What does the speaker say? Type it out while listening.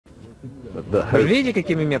Вы видите,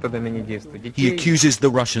 какими методами они действуют? He accuses the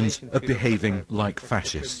Russians of behaving like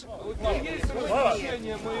fascists.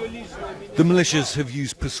 The militias have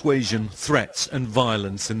used persuasion, threats and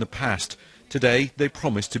violence in the past. Today they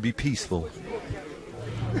promise to be peaceful.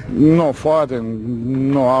 No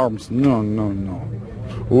fighting, no arms, no.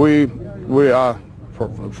 We are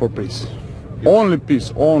for peace. Only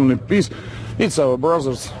peace, only peace. It's our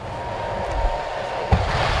brothers.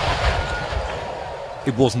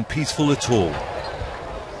 It wasn't peaceful at all.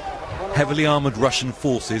 Heavily armoured Russian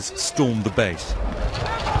forces stormed the base.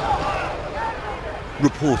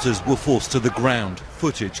 Reporters were forced to the ground,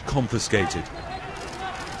 footage confiscated.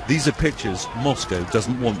 These are pictures Moscow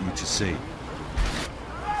doesn't want you to see.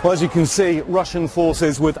 Well, as you can see, Russian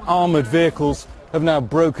forces with armoured vehicles have now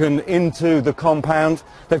broken into the compound.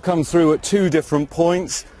 They've come through at two different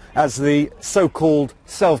points as the so-called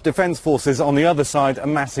self-defence forces on the other side are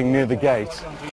massing near the gate.